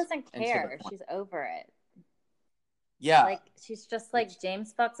 Lala doesn't care. She's over it. Yeah. Like, she's just like,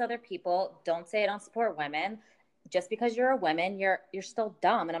 James fucks other people. Don't say I don't support women. Just because you're a woman, you're still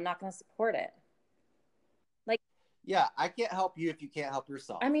dumb, and I'm not going to support it. Yeah, I can't help you if you can't help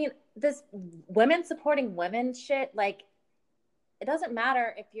yourself. I mean, this women supporting women shit, like, it doesn't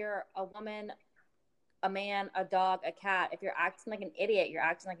matter if you're a woman, a man, a dog, a cat. If you're acting like an idiot, you're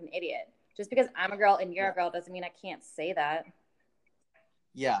acting like an idiot. Just because I'm a girl and you're a girl doesn't mean I can't say that.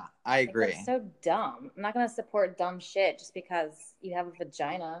 Yeah, I agree. Like, that's so dumb. I'm not going to support dumb shit just because you have a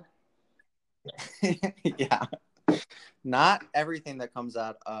vagina. Yeah. Not everything that comes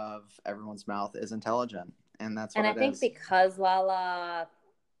out of everyone's mouth is intelligent. And that's what I think because Lala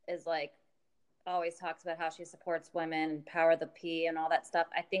is like always talks about how she supports women and Power the P and all that stuff.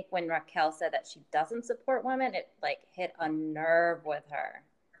 I think when Raquel said that she doesn't support women, it like hit a nerve with her.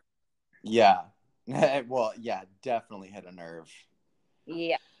 Yeah. Well, yeah, definitely hit a nerve.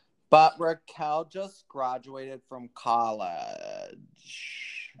 Yeah. But Raquel just graduated from college.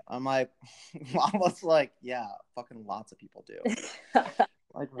 I'm like, Lala's like, yeah, fucking lots of people do.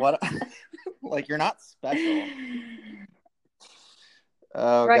 Like, what? Like, you're not special.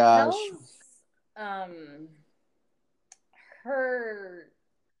 Oh, Raquel's, gosh. Her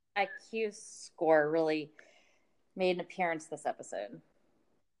IQ score really made an appearance this episode.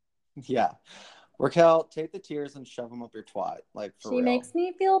 Yeah. Raquel, take the tears and shove them up your twat. Like, for real. She makes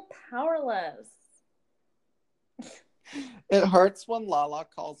me feel powerless. It hurts when Lala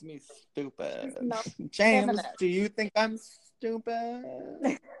calls me stupid. James, feminist. Do you think I'm stupid?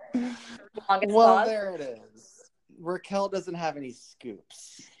 Well, there it is. Raquel doesn't have any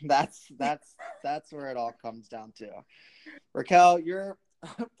scoops. That's where it all comes down to. Raquel, you're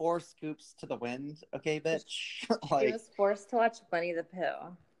 4 scoops to the wind, okay, bitch? Like, she was forced to watch Winnie the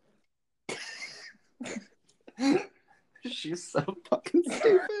Pooh. She's so fucking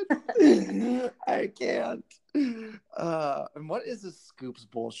stupid. I can't. And what is this scoops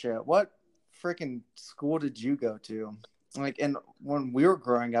bullshit? What freaking school did you go to? Like, and when we were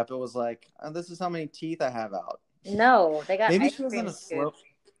growing up, it was like, oh, this is how many teeth I have out. No, they got maybe she was in a slope.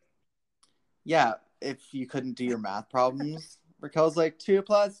 Yeah, if you couldn't do your math problems, Raquel's like 2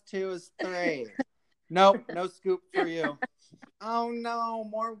 + 2 is 3. Nope, no scoop for you. Oh no,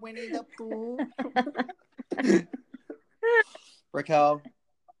 more Winnie the Pooh. Raquel,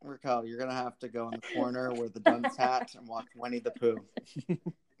 you're gonna have to go in the corner where the dunce hat and watch Winnie the Pooh.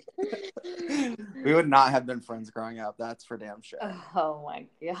 We would not have been friends growing up. That's for damn sure. Oh my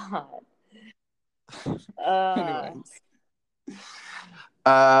god.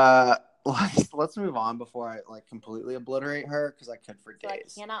 Anyways, let's move on before I like completely obliterate her because I could for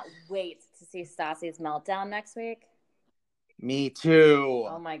days. I cannot wait to see Stassi's meltdown next week. Me too.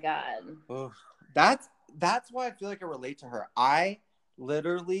 Oh my god. Oof. That's why I feel like I relate to her. I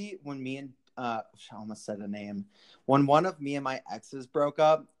literally, when me and I almost said a name. When one of me and my exes broke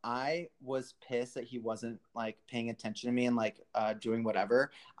up, I was pissed that he wasn't like paying attention to me and like doing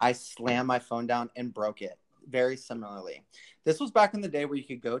whatever. I slammed my phone down and broke it. Very similarly. This was back in the day where you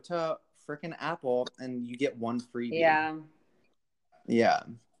could go to freaking Apple and you get one freebie. Yeah. Yeah.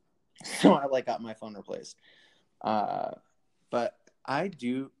 So I like got my phone replaced. But I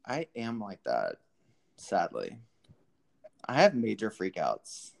am like that, sadly. I have major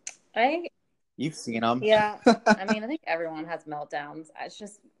freakouts. You've seen them. Yeah. I mean, I think everyone has meltdowns. It's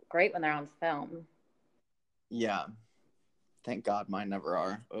just great when they're on film. Yeah. Thank God mine never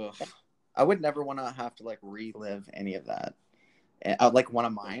are. Ugh. I would never want to have to like relive any of that. Like one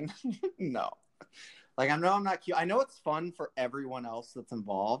of mine. No. Like I know I'm not cute. I know it's fun for everyone else that's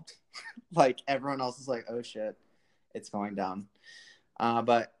involved. Like everyone else is like, oh shit, it's going down.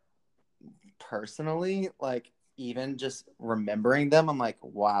 But personally, like even just remembering them, I'm like,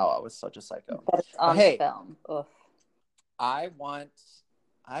 wow, I was such a psycho. But it's on film. Ugh. I want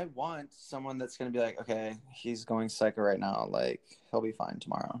someone that's gonna be like, okay, he's going psycho right now. Like he'll be fine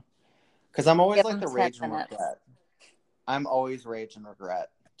tomorrow. Because I'm always like the rage and regret. I'm always rage and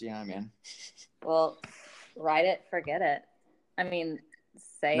regret. Do you know what I mean? Well, write it, forget it. I mean,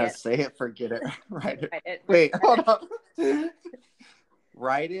 say it. Say it, forget it. Write it. Wait, hold on.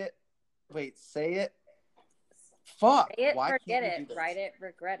 Write it. Wait, say it. Fuck. Say it, forget it. Write it,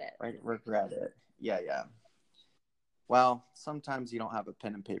 regret it. Write it, regret it. Yeah. Well, sometimes you don't have a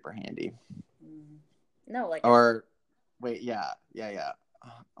pen and paper handy. No, like. Or, wait, yeah.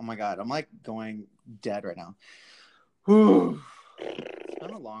 Oh my God, I'm like going dead right now. Whew. It's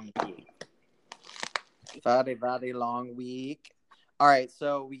been a long week. Very long week. All right,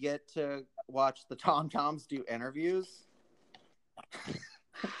 so we get to watch the Tom Toms do interviews.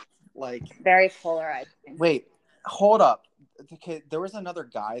 Like very polarizing. Wait, hold up. Okay, there was another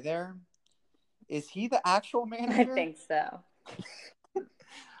guy there. Is he the actual manager? I think so.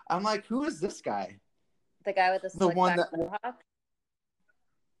 I'm like, who is this guy? The guy with the one that mohawk?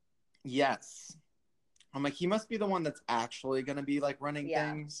 Yes. I'm like, he must be the one that's actually going to be like running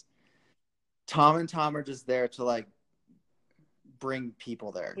things. Tom and Tom are just there to like bring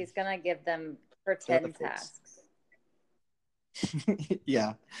people there. He's going to give them pretend tasks.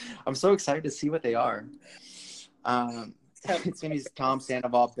 Yeah. I'm so excited to see what they are. It's going to be Tom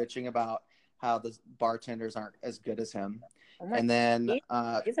Sandoval bitching about how the bartenders aren't as good as him. And then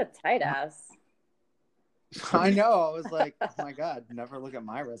he's a tight ass. I know. I was like, oh my God, never look at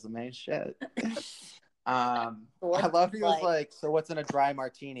my resume. Shit. I love he was like, so what's in a dry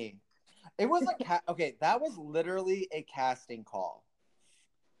martini? It was okay, that was literally a casting call.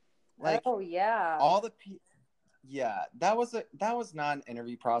 Like, oh yeah. All the people. Yeah, that was not an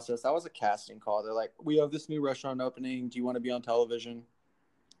interview process. That was a casting call. They're like, we have this new restaurant opening. Do you want to be on television?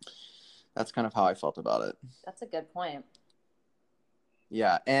 That's kind of how I felt about it. That's a good point.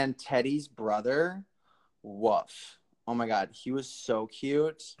 Yeah, and Teddy's brother, woof. Oh my God, he was so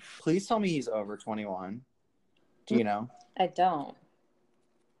cute. Please tell me he's over 21. Do you know? I don't.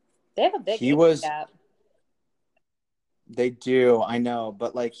 They have a big age gap. They do, I know,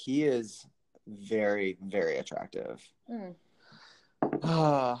 but like he is very, very attractive.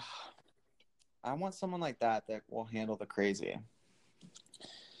 I want someone like that will handle the crazy.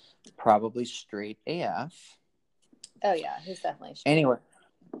 Probably straight AF. Oh yeah, he's definitely straight. Anyway.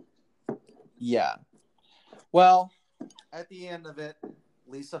 Yeah. Well, at the end of it,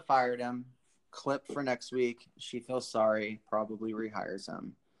 Lisa fired him. Clip for next week. She feels sorry. Probably rehires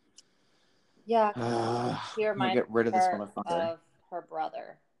him. Yeah. He reminds get rid of this of her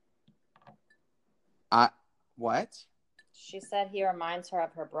brother. What? She said he reminds her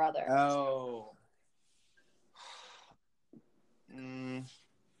of her brother. Oh.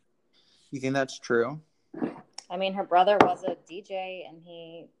 You think that's true? I mean, her brother was a DJ and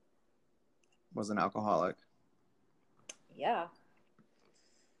he was an alcoholic. Yeah.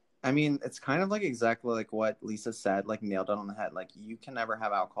 I mean, it's kind of like exactly like what Lisa said, like nailed it on the head. Like, you can never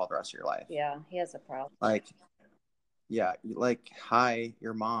have alcohol the rest of your life. Yeah, he has a problem. Like, yeah, like, hi,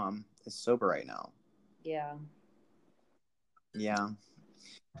 your mom is sober right now. Yeah. Yeah.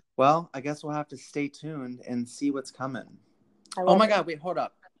 Well, I guess we'll have to stay tuned and see what's coming. Oh my God, wait, hold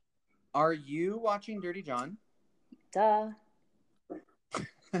up. Are you watching Dirty John? Duh.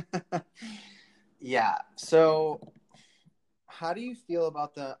 Yeah. So, how do you feel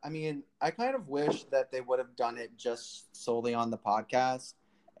about I mean, I kind of wish that they would have done it just solely on the podcast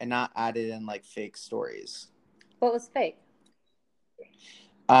and not added in like fake stories. What was fake?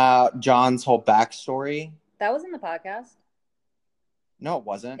 John's whole backstory. That was in the podcast. No, it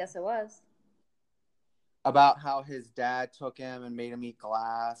wasn't. Yes, it was. About how his dad took him and made him eat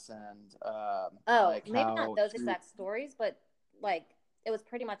glass and maybe not those exact stories, but like it was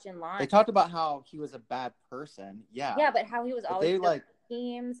pretty much in line. They talked about how he was a bad person. Yeah. Yeah, but how he was always like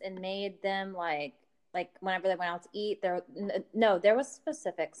teams and made them like whenever they went out to eat. There was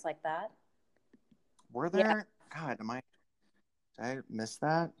specifics like that. Were there? Yeah. God, did I miss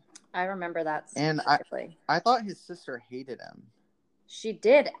that? I remember that And I thought his sister hated him. She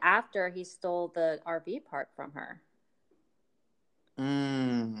did after he stole the RV park from her.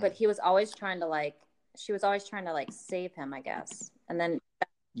 But he was always trying to like, she was always trying to like save him, I guess. And then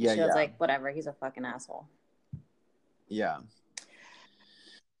she was like, whatever, he's a fucking asshole. Yeah.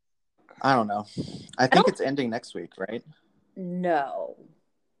 I don't know. I think it's ending next week, right? No.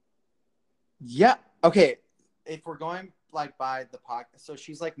 Yeah. Okay. If we're going like by the podcast, so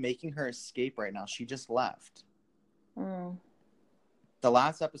she's like making her escape right now. She just left. The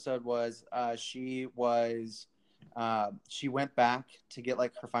last episode was she went back to get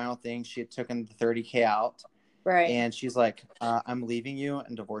like her final thing. She had taken the 30K out. Right. And she's like, I'm leaving you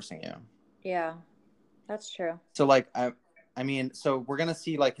and divorcing you. Yeah. That's true. So like I mean, so we're gonna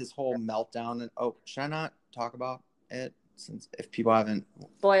see like his whole meltdown. And should I not talk about it since if people haven't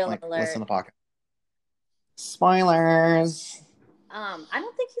listened to the podcast? Spoilers. I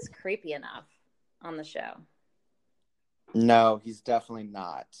don't think he's creepy enough on the show. No, he's definitely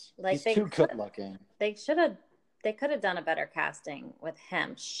not. Like he's too good looking. They could have done a better casting with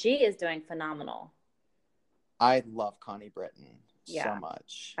him. She is doing phenomenal. I love Connie Britton so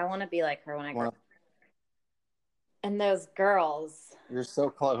much. I want to be like her when I grow up. And those girls. You're so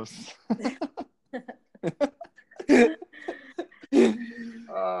close. I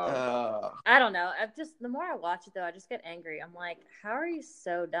don't know. The more I watch it though, I just get angry. I'm like, how are you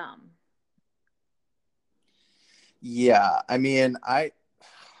so dumb? Yeah, I mean,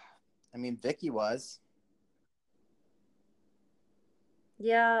 Vicky was.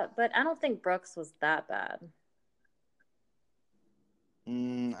 Yeah, but I don't think Brooks was that bad.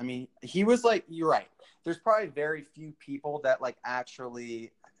 I mean, he was like, you're right. There's probably very few people that like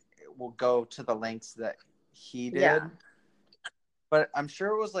actually will go to the lengths that he did. Yeah. But I'm sure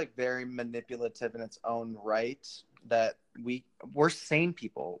it was like very manipulative in its own right that we're sane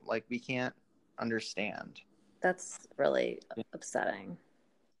people. Like we can't understand. That's really upsetting.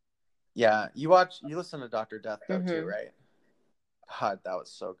 Yeah. You listen to Dr. Death though too, right? God, that was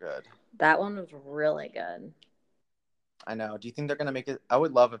so good. That one was really good. I know. Do you think they're going to make it? I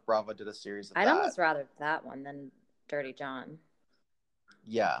would love if Bravo did a series of I'd almost rather that one than Dirty John.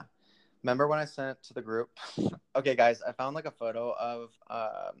 Yeah. Remember when I sent it to the group? Okay, guys, I found like a photo of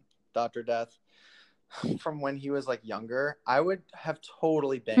Dr. Death from when he was like younger. I would have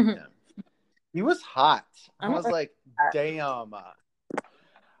totally banged him. He was hot. I was like, damn.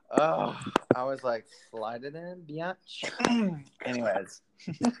 Oh, I was like, slide it in, biatch. Anyways.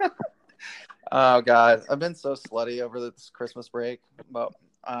 Oh God, I've been so slutty over this Christmas break. But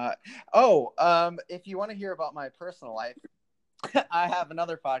if you want to hear about my personal life, I have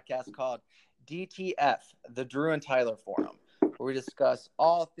another podcast called DTF, the Drew and Tyler Forum, where we discuss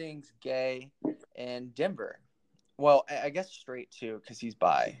all things gay in Denver. Well, I guess straight too, because he's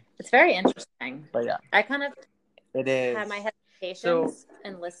bi. It's very interesting. But yeah, I kind of had my hesitations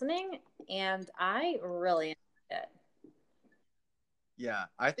in listening, and I really enjoyed it. Yeah,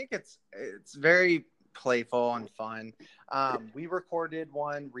 I think it's very playful and fun. We recorded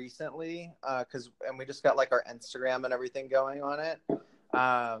one recently and we just got like our Instagram and everything going on it.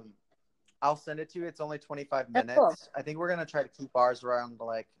 I'll send it to you. It's only 25 minutes. Cool. I think we're gonna try to keep ours around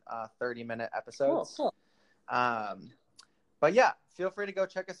like 30-minute episodes. Cool. But yeah, feel free to go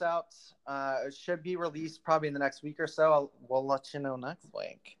check us out. It should be released probably in the next week or so. We'll let you know next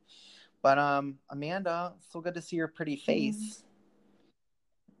week. But Amanda, so good to see your pretty face.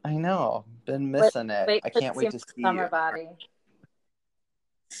 I know. Been missing it. I can't wait to see summer body.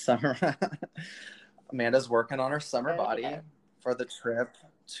 Summer. Amanda's working on her summer body for the trip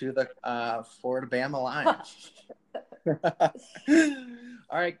to the Florida Bama line.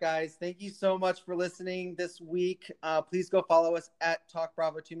 All right, guys. Thank you so much for listening this week. Please go follow us at Talk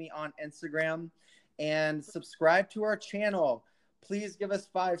Bravo to Me on Instagram and subscribe to our channel. Please give us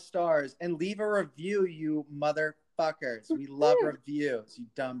 5 stars and leave a review, you motherfuckers. We love reviews, you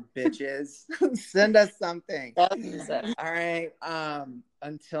dumb bitches. Send us something. All right.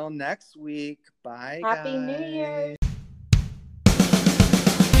 Until next week. Bye, Happy New Year.